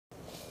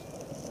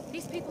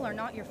people are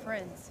not your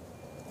friends.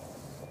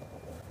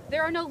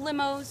 There are no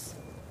limos,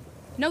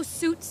 no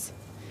suits,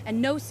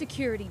 and no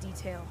security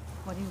detail.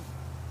 What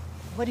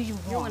do you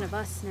want? You're one of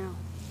us now.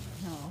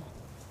 No.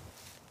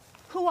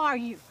 Who are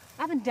you?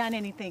 I haven't done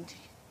anything to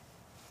you.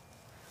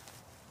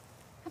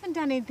 I haven't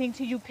done anything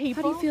to you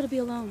people. How do you feel to be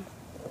alone?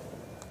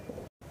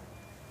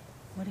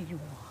 What do you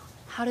want?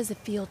 How does it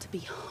feel to be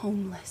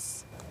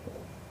homeless?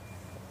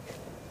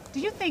 Do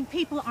you think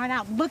people aren't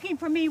out looking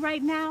for me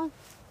right now?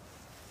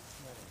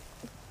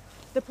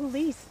 The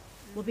police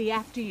will be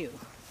after you.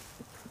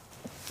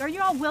 Are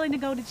you all willing to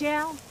go to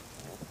jail?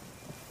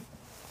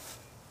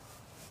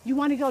 You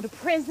want to go to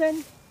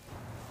prison?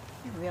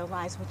 You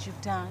realize what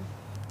you've done?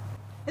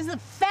 This is a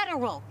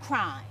federal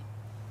crime.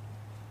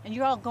 And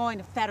you're all going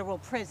to federal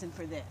prison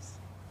for this.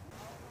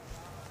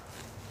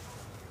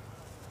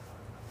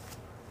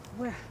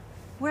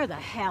 Where the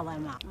hell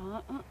am I?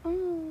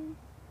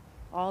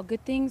 All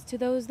good things to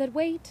those that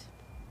wait.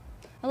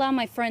 Allow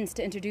my friends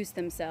to introduce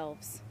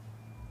themselves.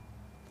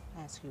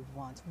 I ask you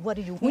once, what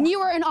do you want? When you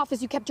were in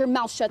office, you kept your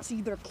mouth shut, so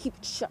you better keep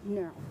it shut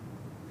now.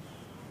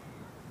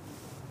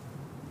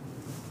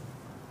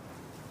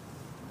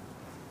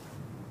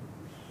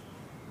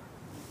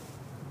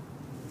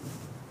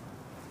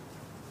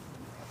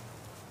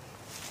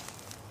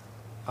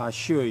 I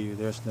assure you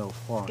there's no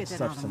foreign Get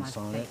that out of substance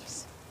my on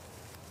face.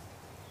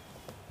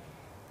 it.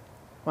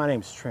 My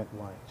name's Trent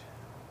White.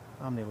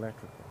 I'm the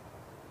electrical.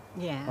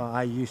 Yeah.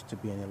 I used to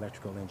be an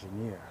electrical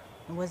engineer.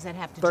 And what does that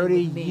have to do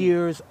 30 with me?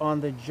 years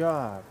on the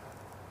job.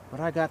 But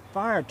I got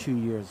fired 2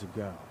 years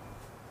ago.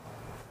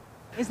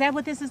 Is that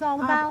what this is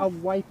all I have about? a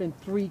wife and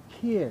 3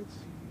 kids.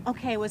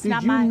 Okay, well, it's Did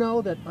not you my...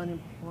 know that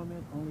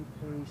unemployment only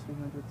pays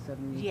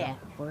 $370? Yeah.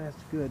 Well,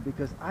 that's good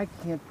because I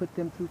can't put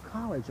them through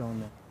college on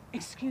that.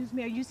 Excuse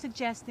me, are you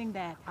suggesting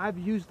that... I've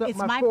used up It's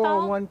my my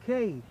fault?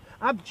 401k.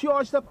 I've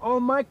charged up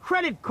all my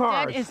credit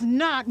cards. That is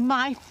not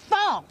my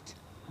fault!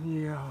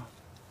 Yeah.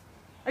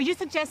 Are you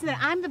suggesting that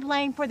I'm to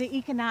blame for the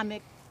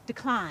economic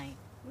decline?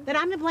 That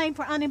I'm to blame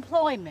for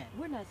unemployment?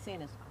 We're not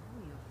saying it's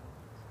all your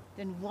fault.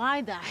 Then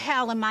why the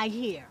hell am I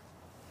here?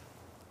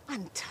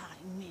 Untie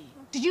me.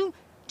 Do you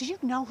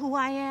know who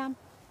I am?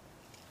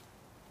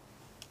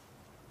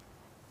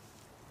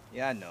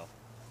 Yeah, I know.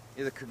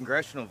 You're the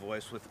congressional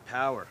voice with the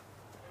power.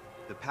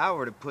 The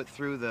power to put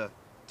through the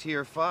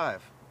Tier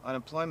 5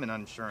 unemployment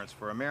insurance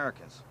for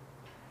Americans.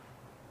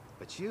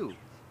 But you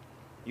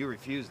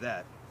refuse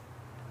that.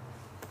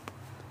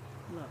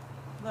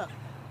 Look,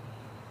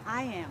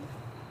 I am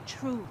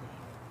truly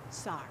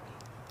sorry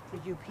for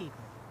you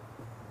people.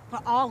 For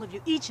all of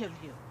you, each of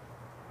you.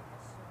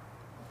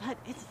 But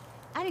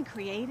I didn't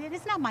create it.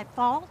 It's not my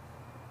fault.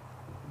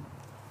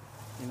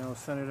 You know,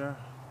 Senator,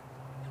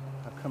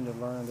 I've come to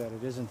learn that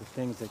it isn't the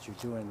things that you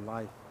do in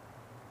life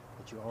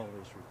that you always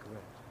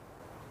regret.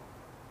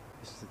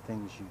 It's the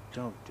things you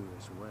don't do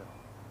as well.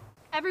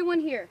 Everyone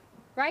here,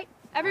 right?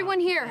 Everyone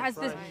here has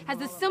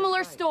a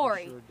similar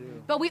story, Sure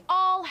do. but we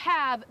all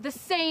have the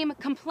same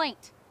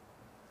complaint.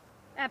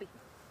 Abby.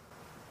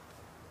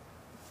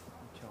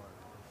 Tell her.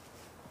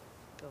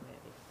 Go ahead.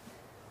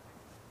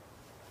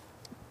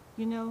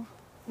 You know,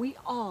 we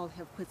all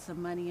have put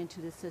some money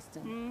into the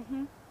system.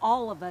 Mm-hmm.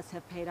 All of us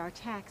have paid our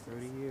taxes.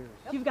 30 years.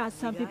 You've got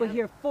some people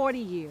here 40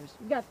 years.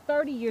 You've got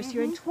 30 years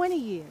here and 20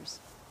 years.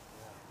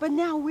 But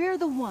now we're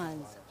the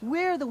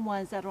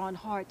ones that are on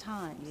hard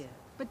times. Yeah.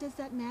 But does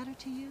that matter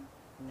to you?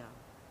 No.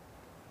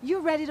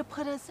 You're ready to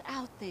put us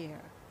out there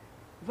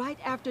right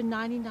after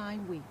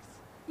 99 weeks.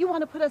 You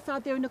want to put us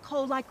out there in the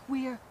cold like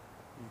we're You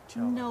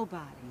tell her.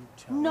 nobody. You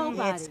tell her.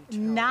 Nobody. It's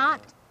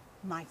not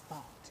my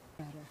fault.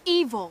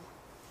 Evil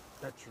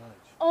That's right.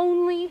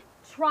 only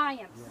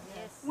triumphs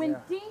Yes. when Yeah.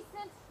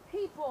 decent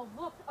people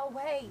look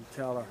away. You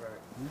tell her.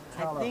 You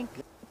tell her. I think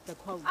the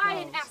quote I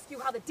didn't goes, ask you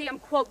how the damn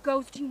quote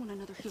goes. Do you want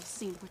another heel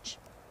sandwich?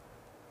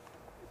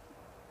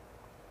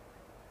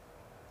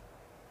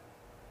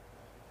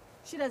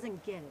 She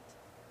doesn't get it.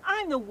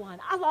 I'm the one.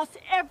 I lost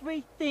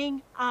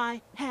everything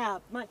I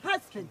have. My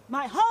husband,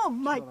 my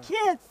home, my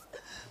kids.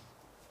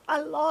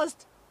 I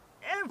lost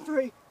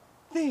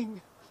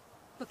everything.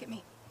 Look at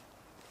me.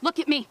 Look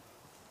at me.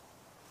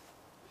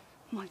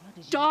 My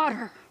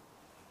daughter.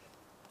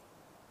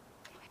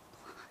 My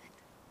blood.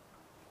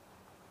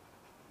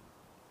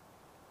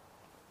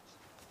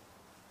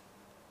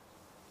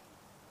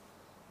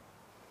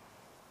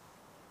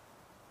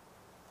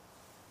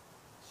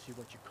 See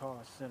what you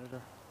caused,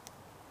 Senator?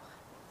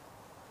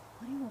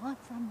 what do you want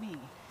from me?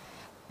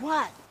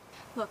 What?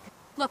 Look,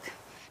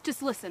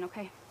 just listen,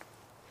 okay?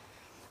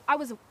 I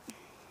was a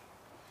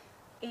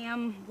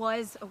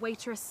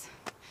waitress,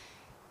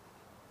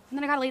 and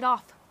then I got laid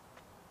off.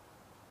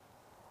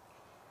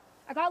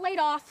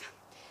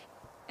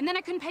 And then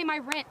I couldn't pay my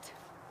rent,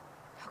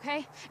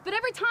 okay? But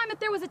every time that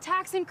there was a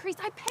tax increase,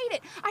 I paid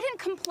it. I didn't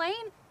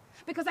complain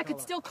because I could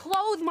still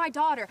clothe my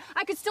daughter.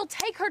 I could still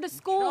take her to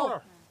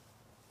school.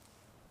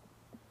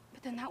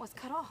 But then that was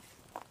cut off.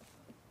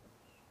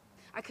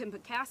 I couldn't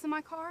put gas in my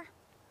car.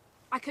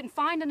 I couldn't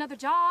find another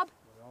job.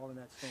 all in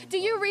that same Do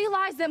you boat.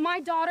 realize that my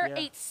daughter Yeah.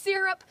 ate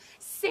syrup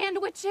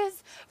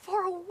sandwiches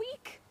for a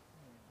week?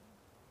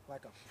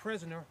 Like a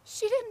prisoner.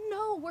 She didn't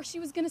know where she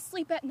was gonna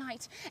sleep at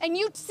night. And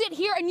you sit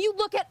here and you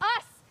look at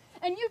us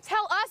and you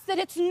tell us that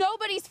it's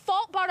nobody's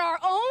fault but our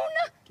own?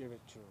 Give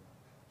it to her.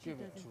 Give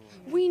it to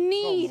her. We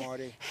need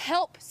Marty.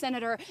 help,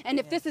 Senator, and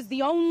if this is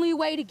the only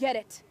way to get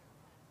it.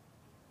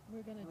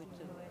 We're gonna do it.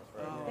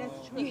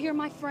 That's true. You hear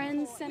my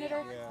friends,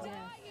 Senator?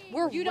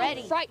 We're You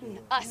ready. don't Frighten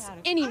us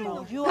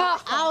anymore. You are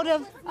out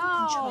of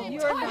control. I'm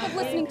tired of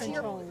listening to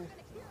your...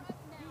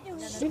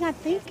 You're not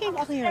thinking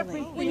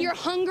clearly. When you're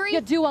hungry,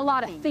 you do a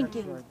lot of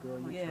thinking.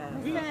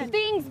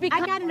 Things I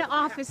become... got in the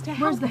office to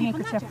help. Where's the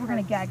people, handkerchief? not We're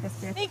gonna gag this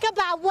bitch. Think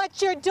about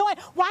what you're doing.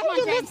 Why are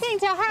you James. listening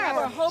to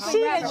her? She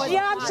is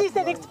young. She's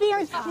an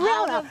experienced.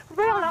 Rona.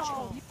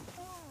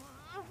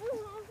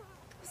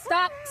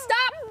 Stop!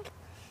 Stop!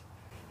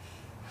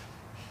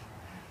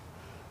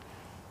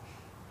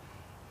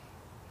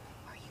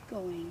 Are you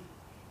going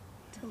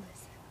to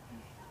listen?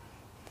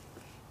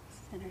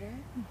 Senator?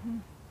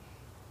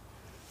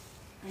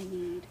 I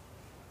need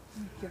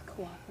your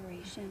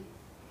cooperation.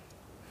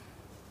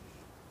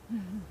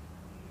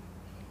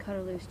 Cut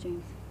her loose,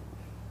 James.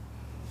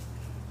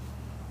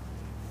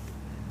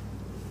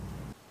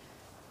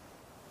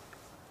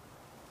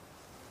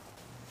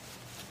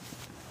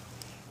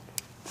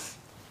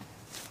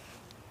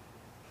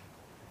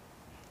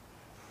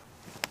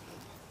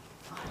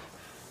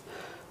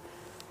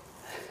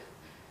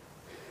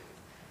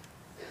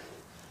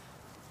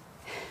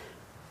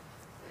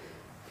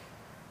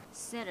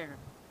 Senator,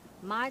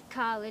 my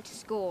college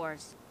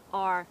scores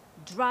are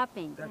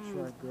dropping That's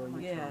right, girl.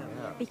 You yeah.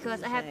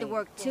 because I have to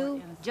work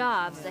 2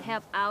 jobs to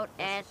help out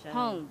at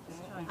home.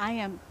 I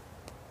am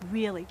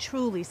really,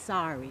 truly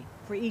sorry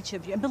for each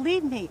of you. And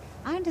believe me,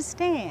 I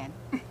understand.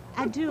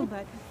 I do,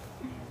 but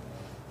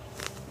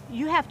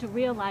you have to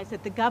realize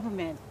that the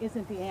government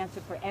isn't the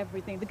answer for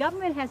everything. The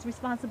government has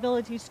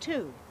responsibilities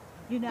too.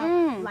 You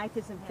know, life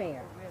isn't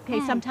fair.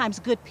 Okay, sometimes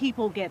good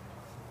people get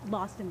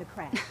lost in the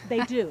cracks. They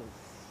do.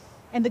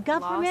 And the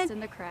government... Lost in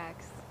the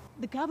cracks.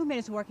 The government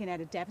is working at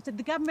a deficit.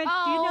 The government,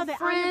 Oh, do you know that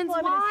friends,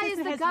 unemployment why is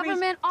assistance the has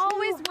government reached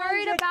always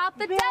worried $200 about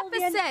the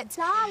billion?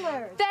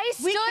 deficit?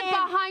 They We stood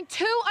can't- behind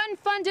 2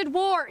 unfunded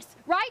wars,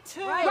 right?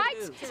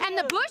 Right? And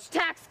the Bush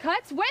tax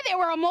cuts, where they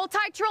were a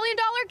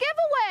multi-trillion-dollar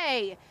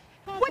giveaway.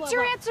 What's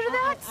your answer to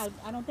that?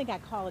 I don't think I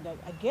call it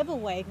a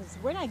giveaway because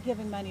we're not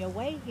giving money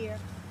away here.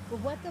 But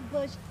what the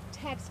Bush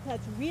tax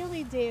cuts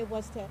really did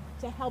was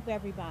to help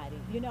everybody.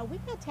 You know, we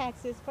got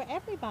taxes for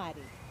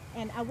everybody.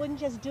 And I wouldn't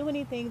just do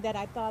anything that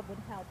I thought would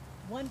help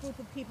one group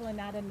of people and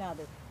not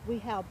another. We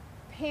help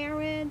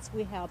parents,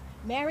 we help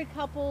married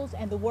couples,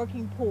 and the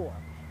working poor.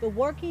 The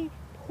working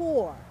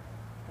poor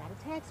got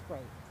a tax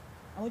break.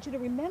 I want you to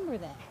remember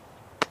that.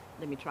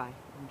 Let me try.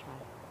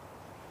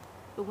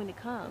 But when it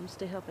comes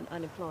to helping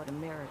unemployed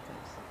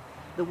Americans,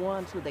 the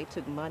ones who they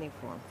took money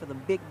from, for the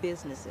big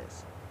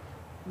businesses,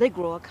 they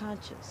grow a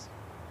conscience.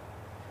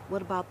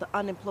 What about the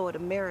unemployed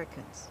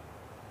Americans?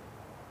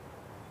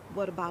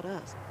 What about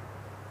us?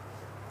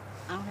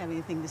 I don't have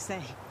anything to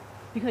say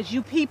because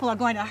you people are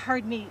going to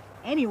hurt me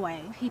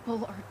anyway.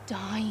 People are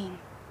dying,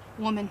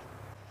 woman.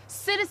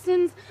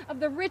 Citizens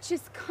of the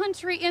richest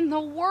country in the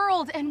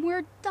world, and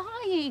we're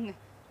dying.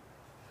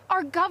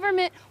 Our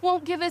government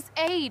won't give us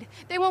aid.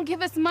 They won't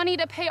give us money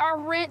to pay our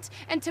rent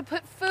and to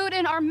put food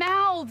in our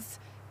mouths.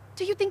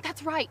 Do you think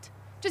that's right?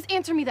 Just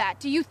answer me that.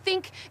 Do you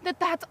think that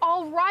that's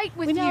all right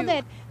with you? We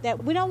know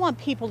that we don't want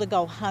people to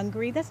go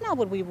hungry. That's not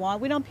what we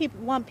want. We don't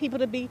want people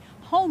to be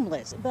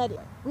homeless. But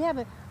we have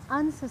an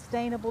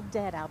unsustainable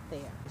debt out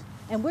there.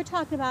 And we're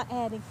talking about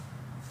adding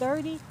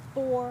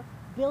 $34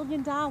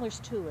 billion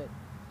to it.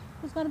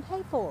 Who's going to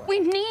pay for it? We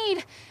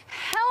need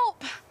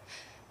help.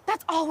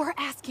 That's all we're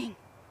asking,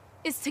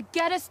 is to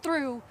get us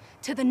through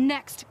to the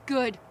next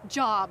good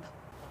job.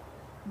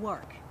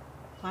 Work.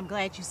 Well, I'm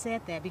glad you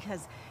said that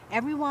because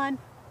everyone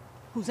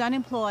who's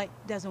unemployed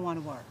doesn't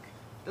want to work.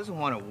 Doesn't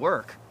want to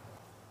work.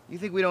 You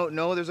think we don't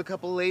know there's a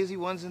couple lazy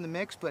ones in the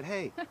mix? But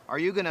hey, are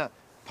you gonna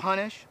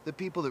punish the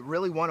people that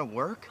really want to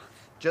work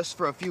just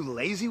for a few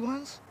lazy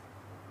ones?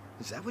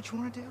 Is that what you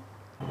want to do?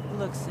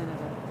 Look,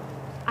 Senator,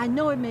 I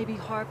know it may be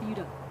hard for you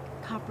to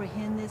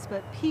comprehend this,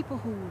 but people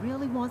who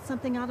really want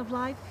something out of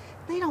life,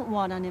 they don't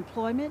want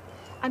unemployment.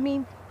 I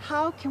mean,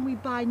 how can we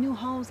buy new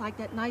homes like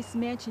that nice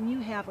mansion you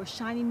have or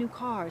shiny new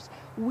cars?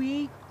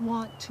 We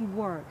want to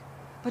work.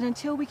 But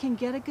until we can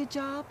get a good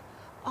job,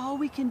 all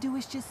we can do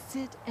is just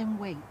sit and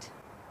wait.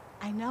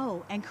 I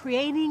know, and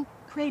creating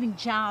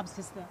jobs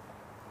is the...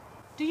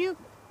 Do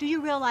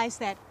you realize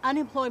that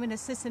unemployment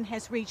assistance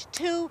has reached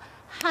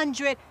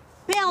 $200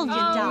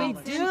 billion? We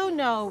do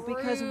know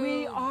because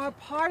we are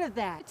part of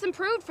that. It's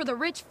improved for the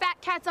rich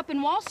fat cats up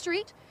in Wall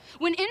Street.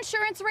 When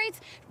insurance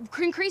rates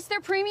increase their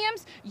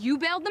premiums, you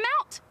bailed them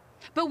out.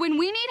 But when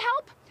we need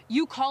help,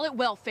 you call it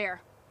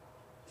welfare.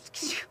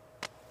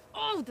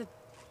 Oh, the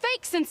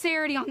fake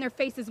sincerity on their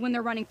faces when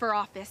they're running for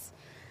office.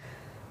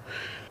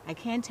 I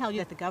can tell you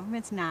that the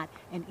government's not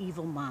an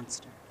evil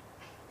monster.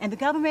 And the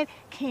government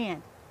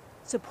can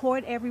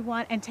support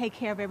everyone, and take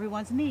care of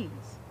everyone's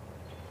needs.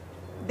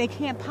 They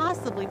can't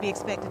possibly be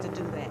expected to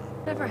do that.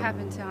 Whatever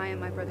happened to I am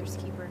my brother's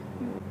keeper?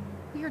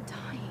 We are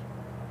dying.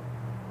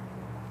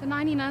 The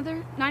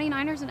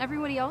 99ers and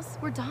everybody else,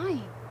 we're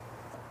dying.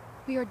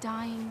 We are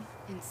dying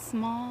in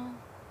small,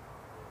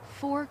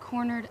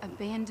 four-cornered,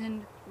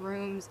 abandoned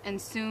rooms,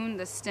 and soon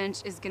the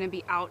stench is gonna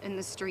be out in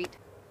the street.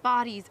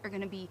 Bodies are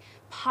gonna be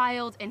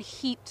piled and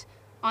heaped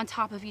on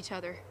top of each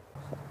other.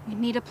 We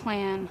need a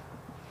plan,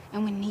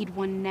 and we need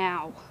one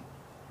now.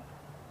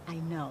 I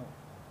know.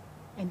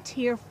 And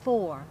Tier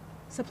 4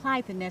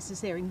 supplied the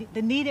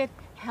needed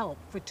help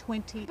for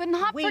 20 But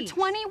not weeks. for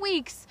 20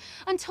 weeks,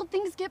 until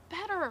things get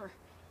better.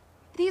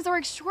 These are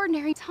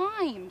extraordinary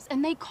times,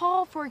 and they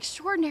call for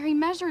extraordinary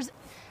measures.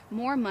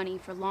 More money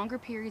for longer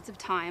periods of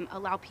time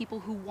allow people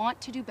who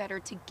want to do better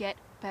to get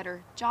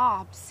better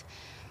jobs.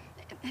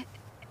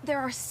 There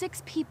are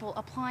 6 people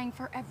applying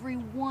for every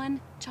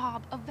 1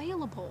 job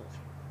available.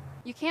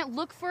 You can't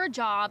look for a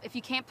job if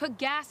you can't put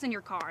gas in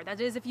your car. That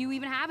is, if you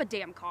even have a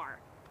damn car.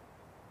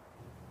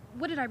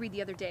 What did I read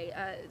the other day?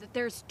 That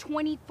there's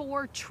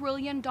 $24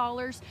 trillion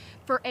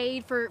for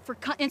aid for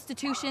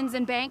institutions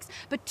and banks,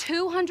 but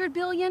 $200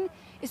 billion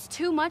is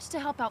too much to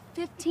help out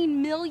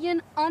 15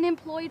 million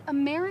unemployed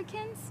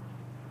Americans?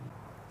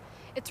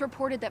 It's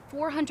reported that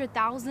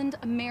 400,000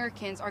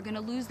 Americans are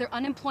gonna lose their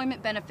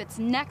unemployment benefits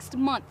next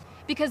month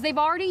because they've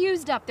already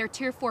used up their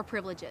Tier 4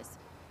 privileges.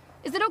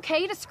 Is it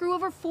okay to screw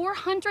over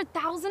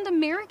 400,000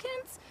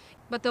 Americans?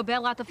 But they'll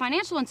bail out the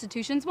financial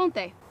institutions, won't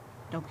they?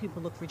 Don't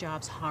people look for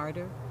jobs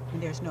harder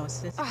when there's no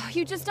assistance? Oh,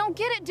 you just don't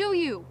get it, do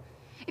you?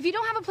 If you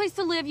don't have a place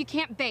to live, you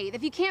can't bathe.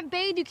 If you can't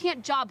bathe, you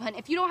can't job hunt.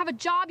 If you don't have a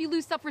job, you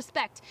lose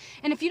self-respect.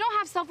 And if you don't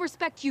have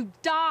self-respect, you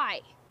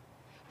die.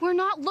 We're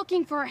not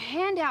looking for a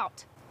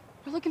handout.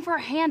 We're looking for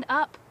a hand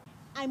up.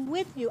 I'm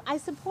with you. I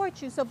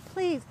support you. So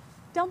please,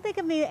 don't think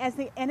of me as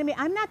the enemy.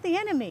 I'm not the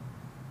enemy.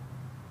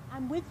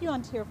 I'm with you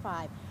on Tier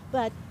 5.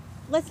 But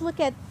let's look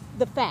at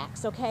the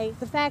facts, okay?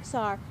 The facts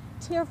are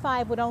Tier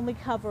 5 would only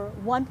cover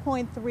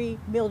 1.3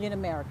 million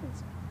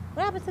Americans.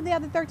 What happens to the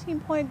other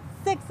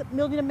 13.6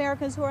 million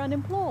Americans who are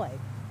unemployed?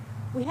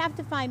 We have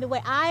to find a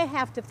way. I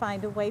have to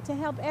find a way to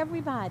help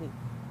everybody.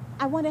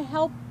 I want to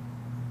help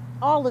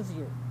all of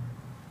you.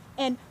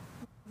 And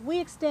we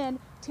extend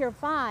Tier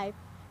 5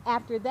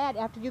 after that,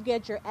 after you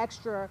get your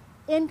extra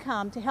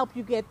income to help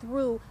you get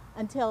through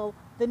until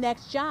the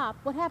next job.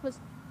 What happens?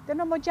 There are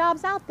no more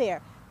jobs out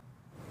there.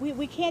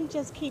 We can't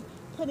just keep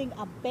putting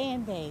a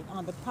Band-Aid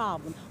on the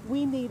problem.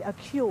 We need a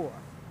cure.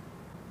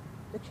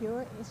 The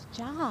cure is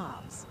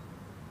jobs.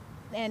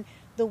 And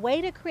the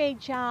way to create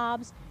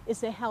jobs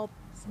is to help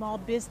small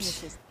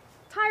businesses.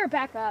 Tire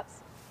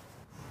backups.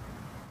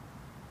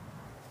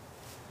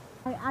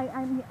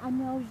 I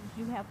know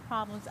you have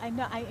problems. I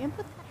know, I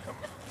empathize.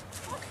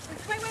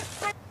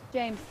 Wait.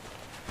 James,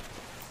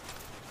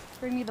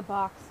 bring me the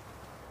box.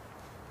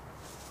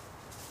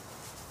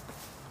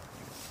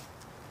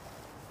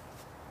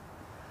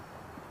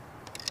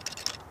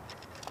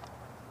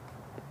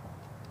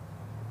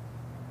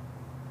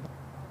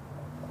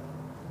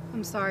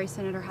 I'm sorry,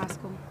 Senator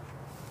Haskell.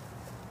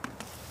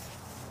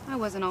 I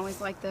wasn't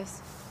always like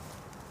this.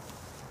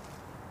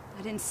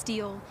 I didn't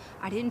steal,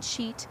 I didn't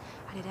cheat,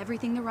 I did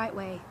everything the right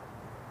way.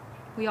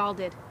 We all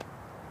did.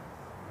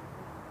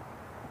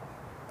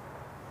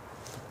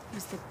 It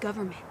was the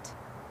government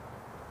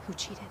who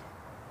cheated.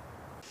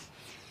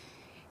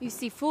 You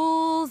see,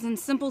 fools and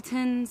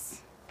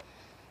simpletons,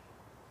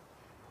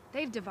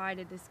 they've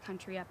divided this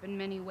country up in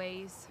many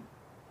ways.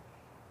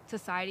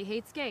 Society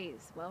hates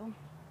gays. Well,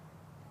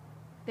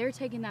 they're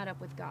taking that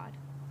up with God.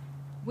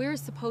 We're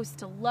supposed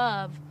to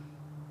love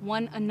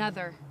one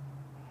another.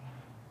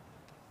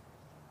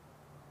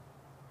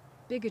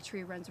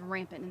 Bigotry runs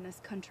rampant in this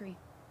country.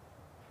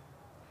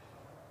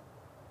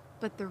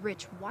 But the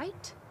rich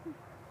white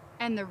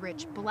and the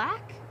rich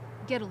black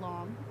get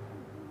along.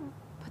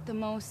 But the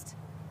most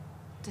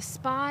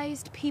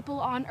despised people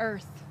on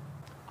earth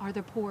are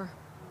the poor.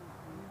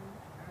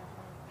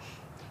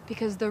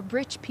 Because the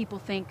rich people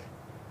think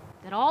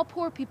that all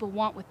poor people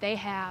want what they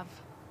have.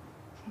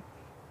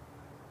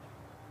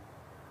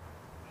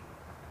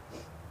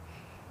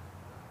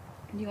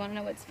 Do you want to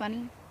know what's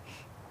funny?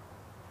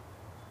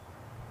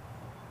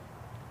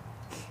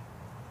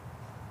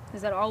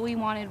 Is that all we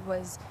wanted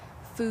was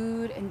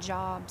food and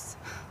jobs.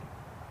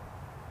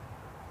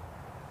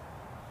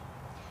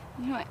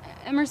 You know,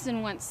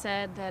 Emerson once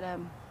said that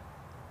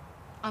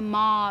a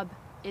mob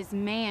is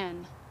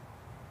man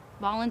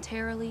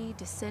voluntarily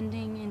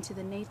descending into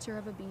the nature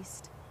of a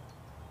beast.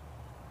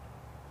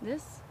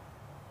 This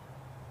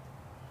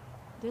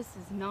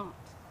is not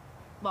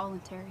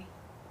voluntary.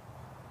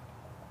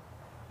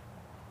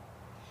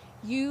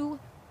 You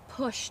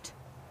pushed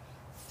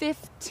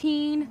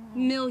 15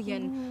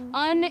 million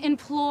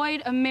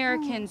unemployed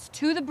Americans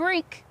to the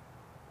brink.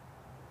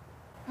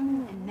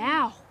 And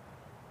now,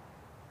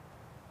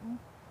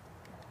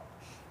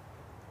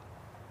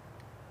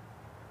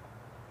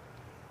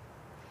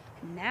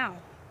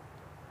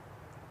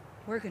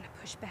 we're gonna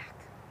push back.